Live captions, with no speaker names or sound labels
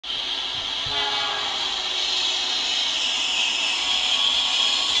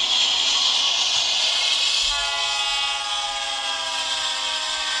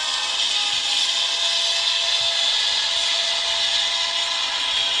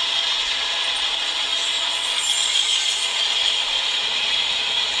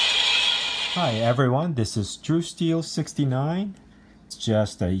Hi everyone, this is TrueSteel69. It's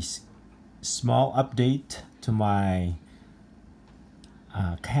just a small update to my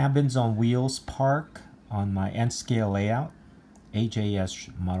cabins on wheels park on my N-scale layout,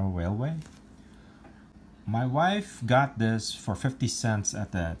 AJS Model Railway. My wife got this for 50 cents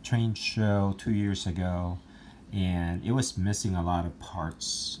at the train show 2 years ago, and it was missing a lot of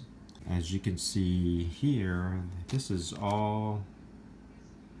parts. As you can see here, this is all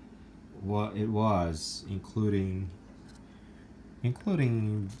what it was, including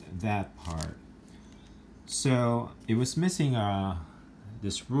that part. So it was missing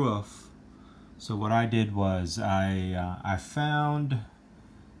this roof. So what I did was I found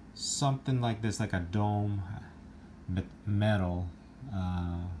something like this, like a dome metal.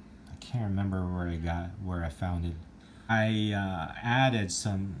 I can't remember where I found it. I added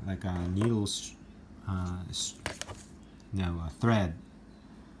some like a needles, a thread,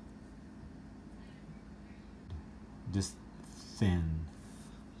 this thin.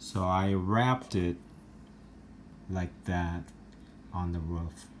 So I wrapped it like that on the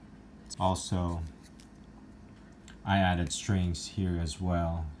roof. Also, I added strings here as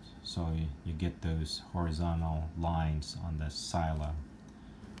well, so you get those horizontal lines on the silo.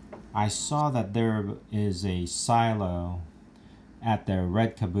 I saw that there is a silo at the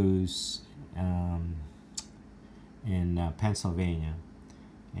Red Caboose in Pennsylvania,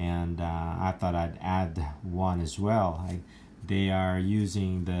 and I thought I'd add one as well. They are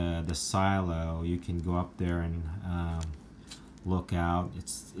using the silo. You can go up there and look out.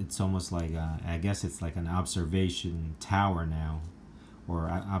 It's almost like I guess it's like an observation tower now, or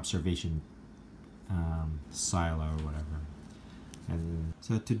observation silo or whatever. And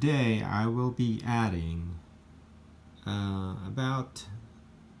so today I will be adding about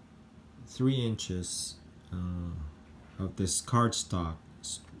 3 inches of this cardstock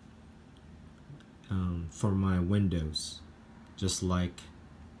for my windows, just like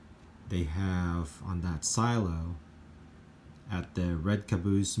they have on that silo at the Red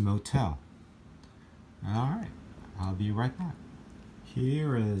Caboose Motel. Alright, I'll be right back.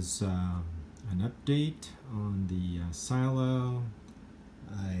 Here is an update on the silo.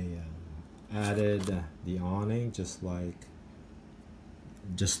 I added the awning just like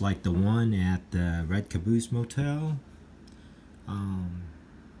the one at the Red Caboose Motel.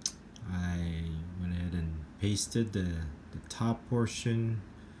 I went ahead and pasted the top portion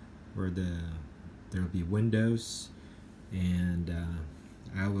where there'll be windows, and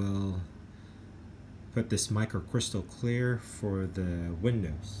I will put this microcrystal clear for the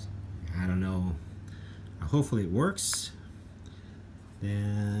windows. I don't know, hopefully it works.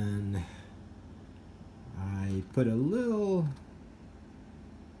 Then I put a little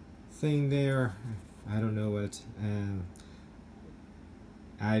thing there, I don't know what,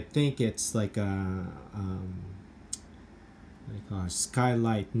 I think it's like a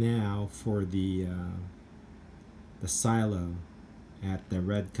skylight now for the silo at the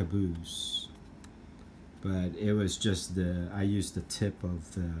Red Caboose, but it was just I used the tip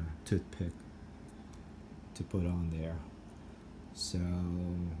of the toothpick to put on there. So,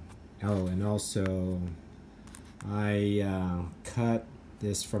 oh, and also I cut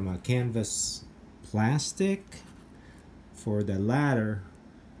this from a canvas plastic for the ladder,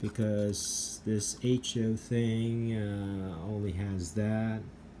 because this HO thing only has that.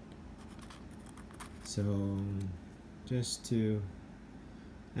 So just to,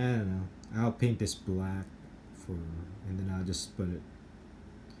 I don't know, I'll paint this black and then I'll just put it,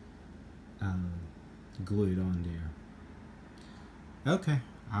 glue it on there. Okay,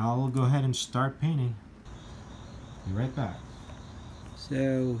 I'll go ahead and start painting. Be right back.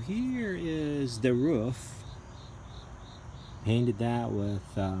 So here is the roof. Painted that with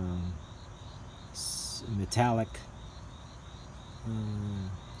metallic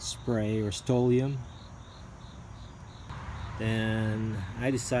spray or Rust-Oleum. Then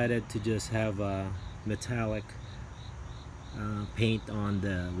I decided to just have a metallic paint on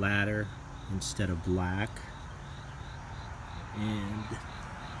the ladder instead of black. And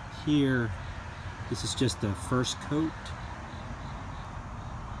here, this is just the first coat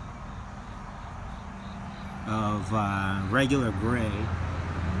of regular gray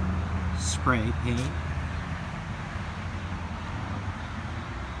spray paint.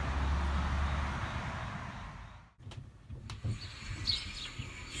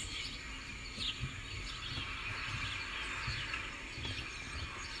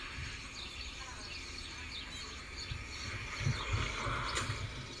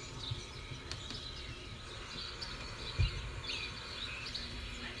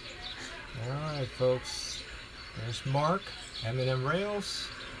 Alright folks, there's Mark, M&M Rails.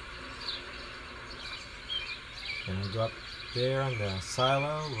 Gonna go up there on the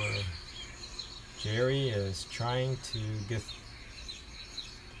silo where Jerry is trying to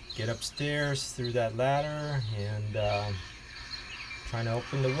get upstairs through that ladder and trying to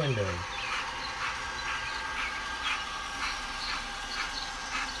open the window.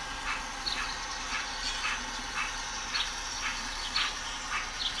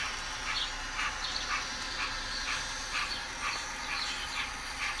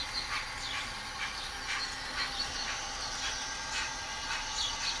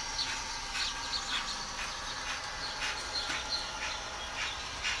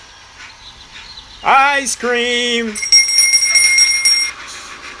 Ice cream!